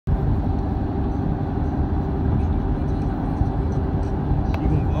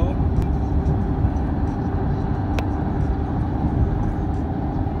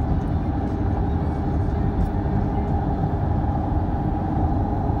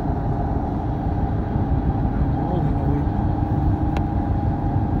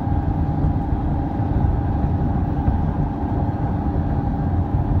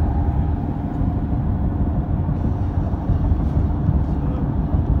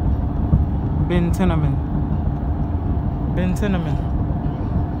Ben Tenement. Ben Tenement.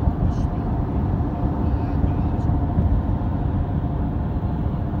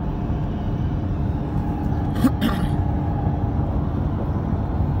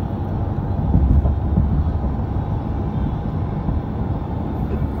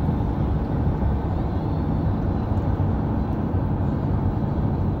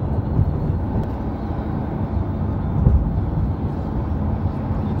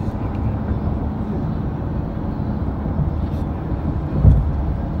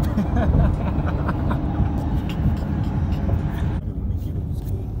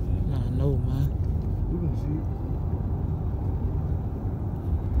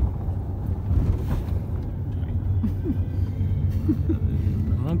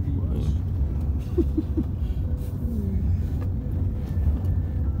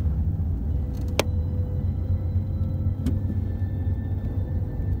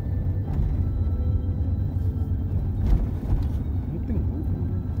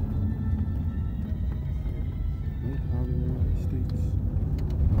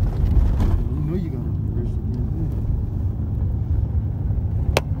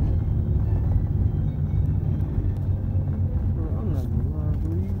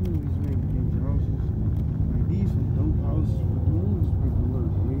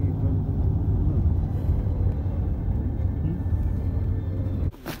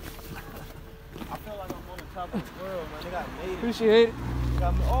 Appreciate it.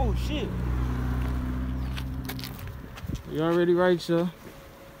 Oh shit. You already right, sir.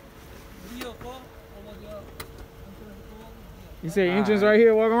 You say entrance right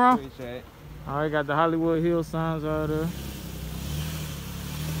here, walking around? Appreciate it. Alright, got the Hollywood Hills signs right there.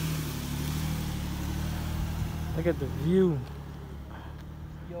 Look at the view.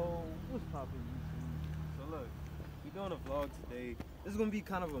 Yo, what's poppin' YouTube? So look, we doing a vlog today. This is gonna be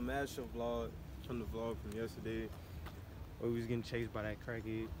kind of a mashup vlog from the vlog from yesterday. Where we was getting chased by that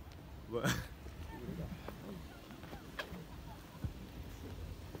crackhead. But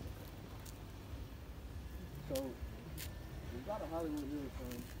so we got a Hollywood Hills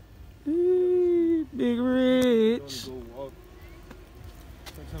sign. Big Rich. Go walk.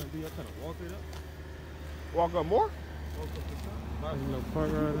 What I'm trying to do, I'm trying to walk it up. Walk up more? Walk up the sign. No park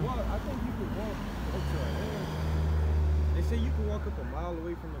right there. I think you could walk up to a hill. They say you can walk up a mile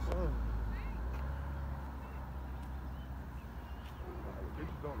away from the sun.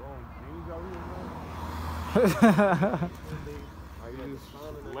 Bitches don't own jeans out here, man. I use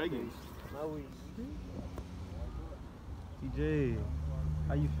leggings. TJ,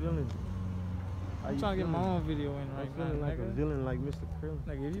 how you feeling? I'm trying to get my own video in right now. Feeling like a villain like Mr. Krillin.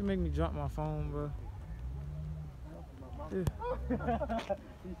 Like, if you make me drop my phone, bro. Yeah.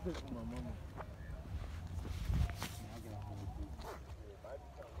 He's sick for my mama.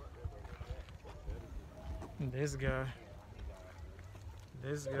 This guy.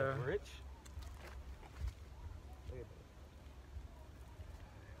 This guy. Rich?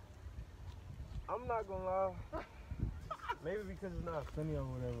 I'm not gonna lie. Maybe because it's not funny or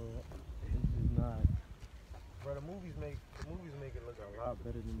whatever. It's just not. Bro, the movies make it look a lot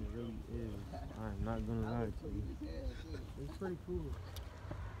better than it really is. I'm not gonna lie to you. It's pretty cool.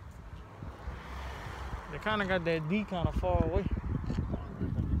 They kind of got that D kind of far away.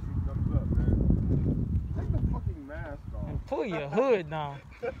 Take the fucking mask off. And pull your hood down.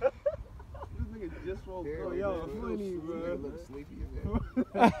 This nigga just woke up. Yo, funny, bro. Look sleepy as hell.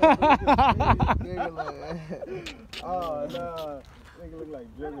 Oh, nah. Nigga look like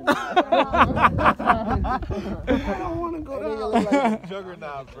Juggernaut. I don't want to go down. Nigga look like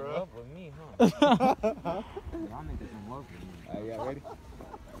Juggernaut, bro. Up with me, huh? Y'all niggas can work with me. Alright, y'all ready?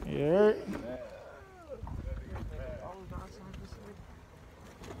 Yeah.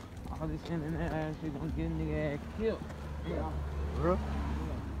 All this shit in that ass, shit gonna get a nigga ass killed. Bro?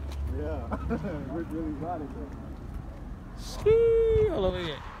 Yeah. Rick really got it, though. Ski all over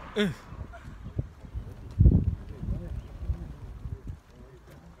here.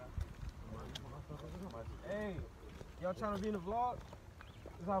 Hey, y'all trying to be in the vlog?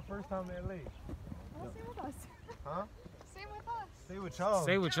 This is our first time in LA. Well, same with us. Huh? Same with us. Stay with y'all.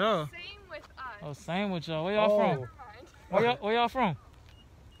 Stay with y'all. Same with us. Oh, same with y'all. Where y'all from? Never mind. Where y'all from?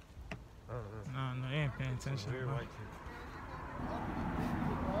 Uh-huh. No, they ain't paying attention. Weird bro. white chick.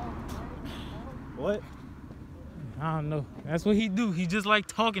 What? I don't know. That's what he do. He just like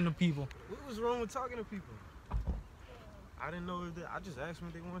talking to people. What was wrong with talking to people? I didn't know if they, I just asked them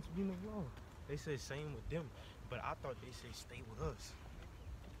if they wanted to be in the vlog. They said same with them, but I thought they said stay with us.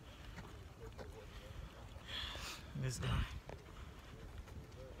 This guy.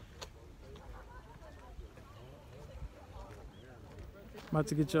 About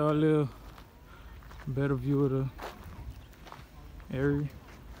to get y'all a little Better view of the area.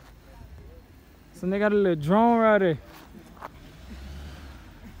 So they got a little drone right there.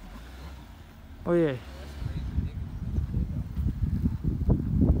 Oh yeah.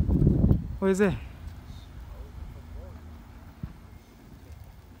 What is that?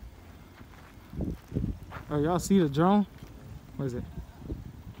 Oh, y'all see the drone? What is it?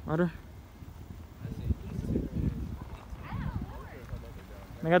 Right there?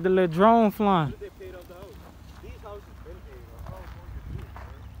 They got the little drone flying.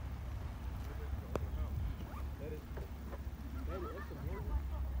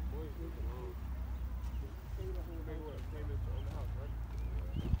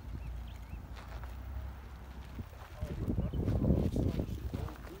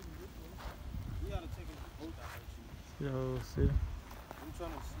 Yo, see. I'm trying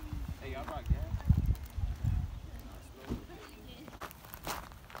to see. Hey, y'all got gas?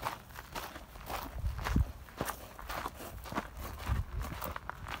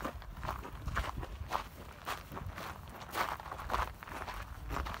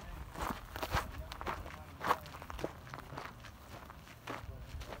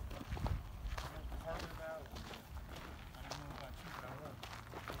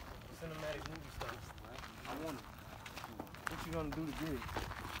 Cinematic movie stuff. I want it. What you gonna do to get it?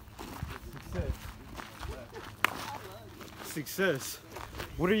 Success. Success.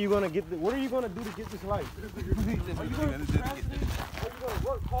 What are you gonna get? What are you gonna do to get this life? Are you gonna procrastinate? Are you gonna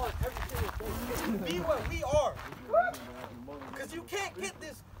work hard every single day? Be what we are. Cause you can't get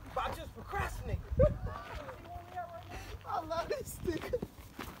this by just procrastinating. I love this nigga. This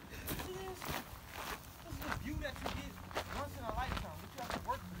is the view that you get once in a lifetime, but you have to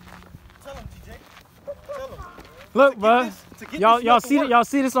work for it. Tell him, TJ. Tell him. Look, bro. Y'all you see y'all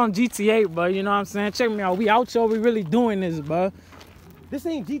see this on GTA, bro. You know what I'm saying? Check me out. We out here. We really doing this, bro. This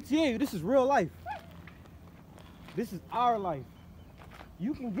ain't GTA. This is real life. This is our life.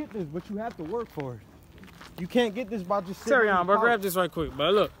 You can get this, but you have to work for it. You can't get this by just sitting Terry on, on bro. the Grab couch. this right quick, bro.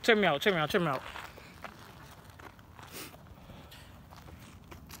 Look, check me out. Check me out. Check me out.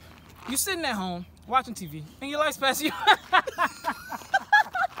 You sitting at home watching TV, and your life's passing you.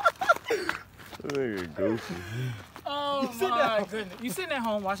 Nigga goofy. Oh my goodness. You sitting at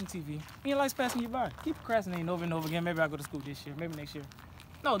home watching TV, and your life's passing you by. Keep procrastinating over and over again. Maybe I'll go to school this year. Maybe next year.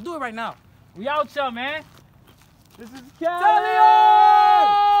 No, do it right now. We out here, man. This is Cali!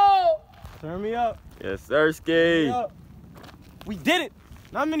 Turn me up. Yes, sir, Ski. We did it.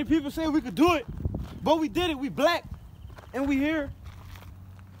 Not many people say we could do it, but we did it. We black, and we here.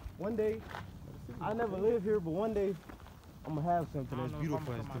 One day, I never live here, but one day, I'm gonna have something that's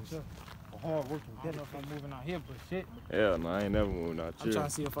beautiful as this. A hard working, I don't know if I'm moving out here, but shit. Hell no, I ain't never moving out I'm here. trying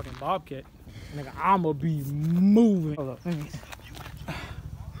to see a fucking bobcat. Nigga, I'ma be moving. Hold up.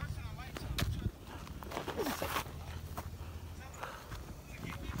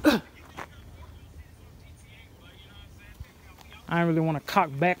 I ain't really want to cock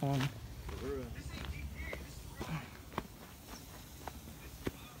back on him.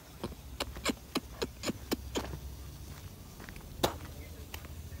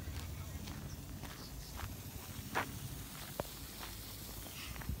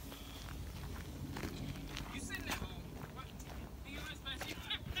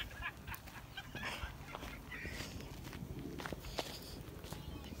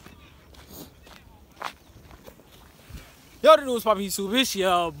 Yo, the news Poppy YouTube. It's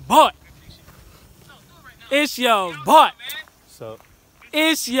your butt. It's your butt. So,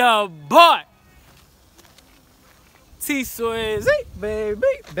 It's your butt. T-Swizzy, baby.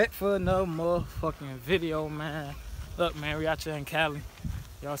 Back for another motherfucking video, man. Look, man, we out here in Cali.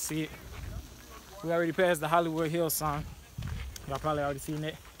 Y'all see it. We already passed the Hollywood Hills sign. Y'all probably already seen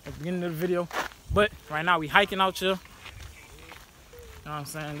it at the beginning of the video. But right now we hiking out here. You know what I'm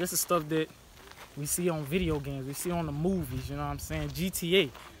saying? This is stuff that we see on video games. We see on the movies. You know what I'm saying? GTA.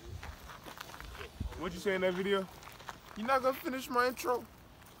 What'd you say in that video? You're not gonna finish my intro?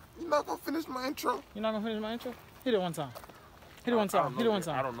 You're not gonna finish my intro? You're not gonna finish my intro? Hit it one time. Hit it one time. Hit it one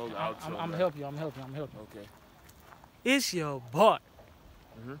time. I don't know the outro. I'm gonna help you. I'm gonna help you. I'm gonna help you. Okay. It's your boy.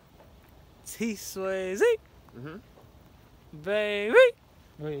 Mhm. T-Swizzy. Mhm. Baby.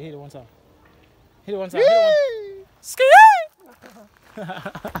 Wait, hit it one time. Hit it one time. Hit it one. Ski!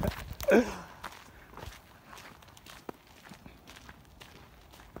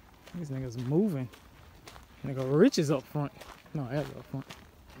 These niggas moving. Nigga Rich is up front. No, Ed's up front.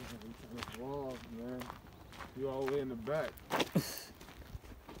 Wall, man. You all the way in the back.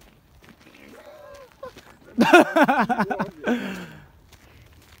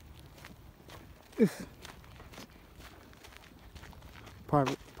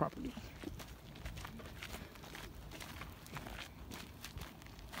 Private property.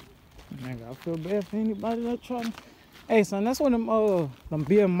 Nigga, I feel bad for anybody that try to. Hey, son, that's one of them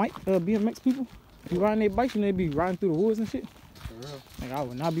BMX people. Be riding their bikes and they be riding through the woods and shit. For real. Nigga, I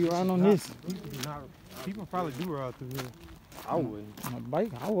would not be riding on this. People probably do ride through here. I wouldn't. On a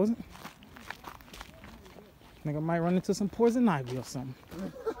bike, I wasn't. Nigga might run into some poison ivy or something.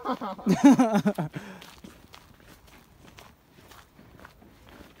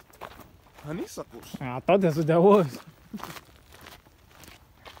 Honeysuckles. I thought that's what that was.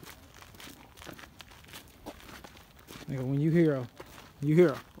 Nigga, when you hear a.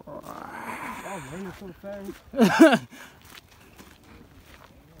 I was raining so fast.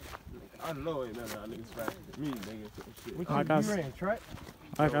 I know ain't none of y'all niggas faster than me, nigga. Shit. What Like you I ran track?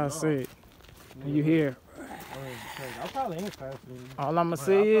 Like I said, when you hear, I probably ain't faster than you. all I'ma I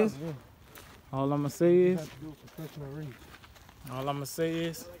say is, probably am. all I'ma say You is, have to do a professional race. all I'ma say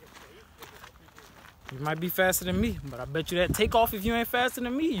is, you might be faster than me, but I bet you that takeoff, if you ain't faster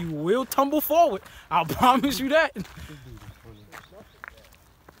than me, you will tumble forward. I'll promise you that.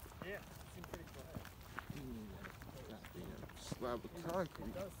 Slab of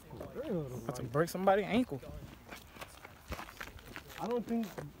concrete. About to break somebody's ankle. I don't think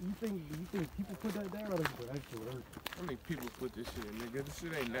you think people put that there or does it actually work? I think people put this shit in, nigga. This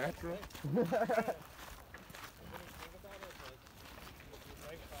shit ain't natural.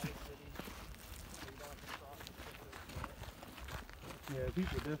 Yeah,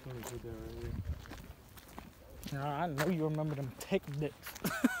 people definitely put that right here. Nah, I know you remember them tech decks.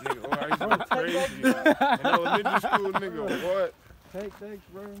 Nigga, oh, I used to go crazy. In elementary school, nigga, what? Thanks,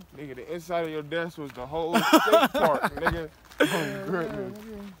 bro. Nigga, the inside of your desk was the whole skate park, nigga. Oh, goodness.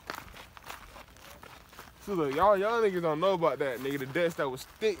 So look, y'all niggas don't know about that, nigga. The desk that was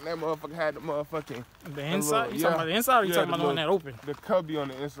thick, that motherfucker had the motherfucking The inside? You yeah. talking about the inside or you Yeah, talking the about the one that open? the cubby on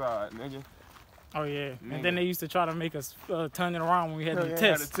the inside, nigga. Oh, yeah. Nigga. And then they used to try to make us turn it around when we had Hell the yeah,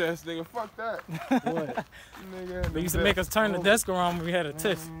 test. had a test, nigga. Fuck that. What? Nigga. They used to make us turn the desk around when we had a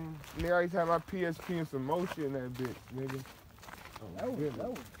test. Nigga, I used to have my PSP and some motion in that bitch, nigga. That was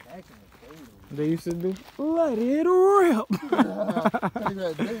back in the They used to do, let it rip.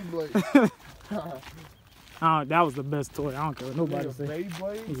 Nigga, Beyblade. Oh, that was the best toy. I don't care what nobody Nigga, say.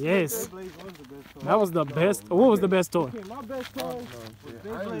 Beyblade? Yes. Beyblade was the best toy. That was the best. What was the best toy? Okay, my best toy Oh, was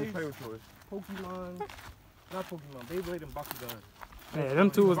shit. I ain't even Beyblade, play with toys. Pokemon, not Pokemon, Beyblade and Bakugan. Yeah, them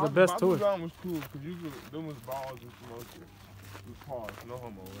two was the best toy. Bakugan was cool, because you could, them was balls and some other shit. It was pause, no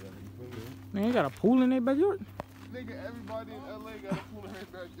homo, whatever. You feel me? Man, you got a pool in their backyard? Nigga, everybody in LA got a pool in their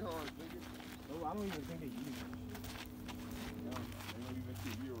backyard, nigga. Oh, I don't even think they use it. They don't even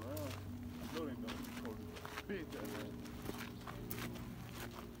keep you around. I know they don't. Cold as a bitch, that man.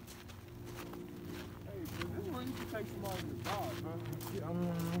 Hey, but this is where you can take somebody to God, bro.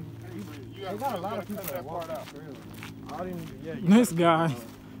 You They got a lot of people cut that that part walk out. for real. I didn't even, yeah. you This gotta- guy.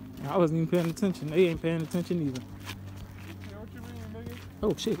 I wasn't even paying attention. They ain't paying attention either. You know what you mean, nigga?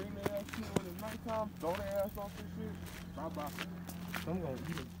 Oh, shit. Bring their ass to when it's nighttime, throw their ass off this shit. Bye-bye. I'm gonna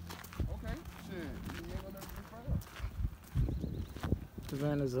eat it. Okay, shit. You ain't gonna never get found. This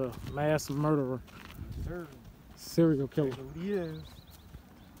man is a mass murderer, Sir, serial killer. that's what he is.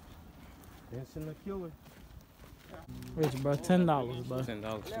 Dancing the killer. Rich, bro, $10, bro.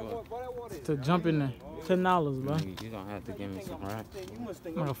 $10 sure. To jump in there. $10, bro. Nigga, you gonna have to give me some racks.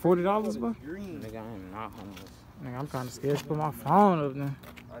 Like $40, bro. Nigga, I am not homeless. Nigga, I'm kind of scared to put my phone up there.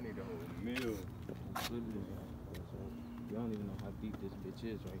 I need a whole meal. Literally. You don't even know how deep this bitch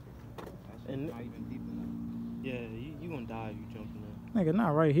is right here. That's And- not even deep enough. Yeah, you gonna die if you jump in there. Nigga, not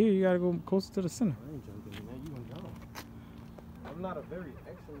right here. You gotta go closer to the center. I ain't jumping in there, you gonna drown. I'm not a very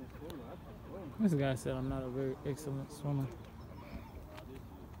excellent swimmer. I can swim. This guy said I'm not a very excellent swimmer.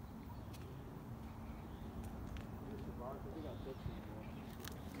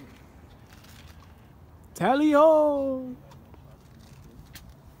 Tally-ho!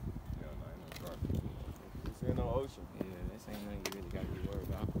 This ain't no ocean. Yeah, this ain't nothing you really gotta be worried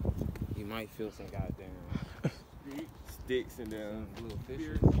about. You might feel some goddamn Sticks and then little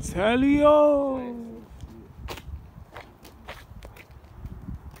fishes. Tally-ho!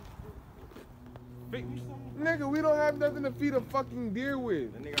 Nigga, we don't have nothing to feed a fucking deer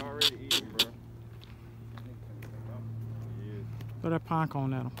with. That nigga already eating, bro. Throw that pine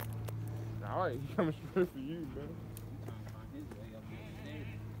cone at him. Alright, he coming straight for you, man.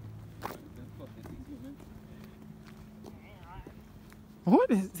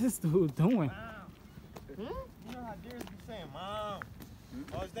 What is this dude doing? You know how deers be saying, Mom?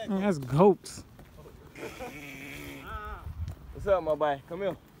 Oh, is that Man, that's goats. What's up, my boy? Come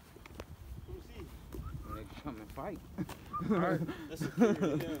here. Nigga, come and fight. Alright. That's security. That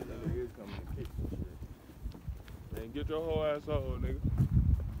nigga is coming to kick some shit. Man, get your whole ass off, nigga.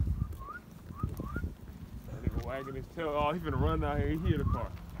 nigga wagging his tail. Oh, he finna run down here. He hit a car.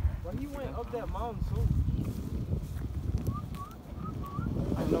 But he went up that mountain so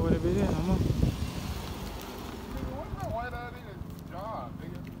I don't know what it is no more. Nigga, what's that white out nigga's job,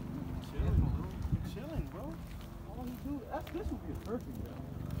 nigga? chilling, bro. All he do, this would be a perfect job.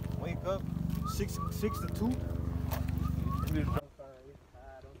 Wake up, 6 to 2. This My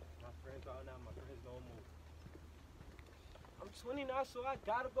friends all now, my friends don't move. I'm 20 now, so I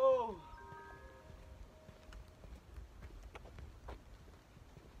gotta go.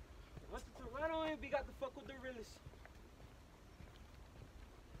 Went to Toronto and we got to fuck with the realest.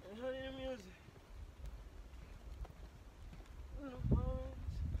 And honey the music.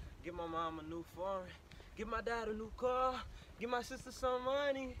 Get my mom a new phone. Get my dad a new car. Get my sister some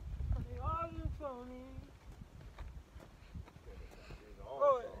money. They all look for me.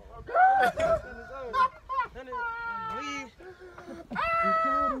 Oh,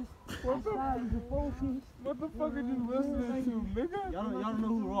 What the fuck are you listening to, nigga? Y'all don't know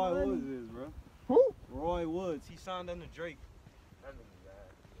who Roy Woods is, bro. Who? Roy Woods. He signed under Drake. That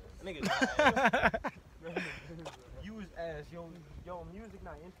nigga's ass. You was ass. Yo, music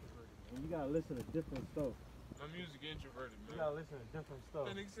not introverted. Man. You gotta listen to different stuff. My music introverted, You man. gotta listen to different stuff.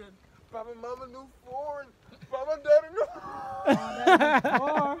 That nigga said, Papa, mama, new foreign. Papa, daddy, new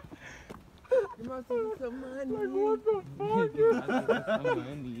car. You must have some money. Like, what the fuck, dude?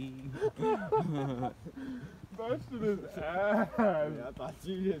 That shit is ass. I thought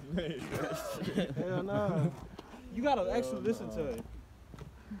you just made that shit. Hell no. You gotta actually listen to it.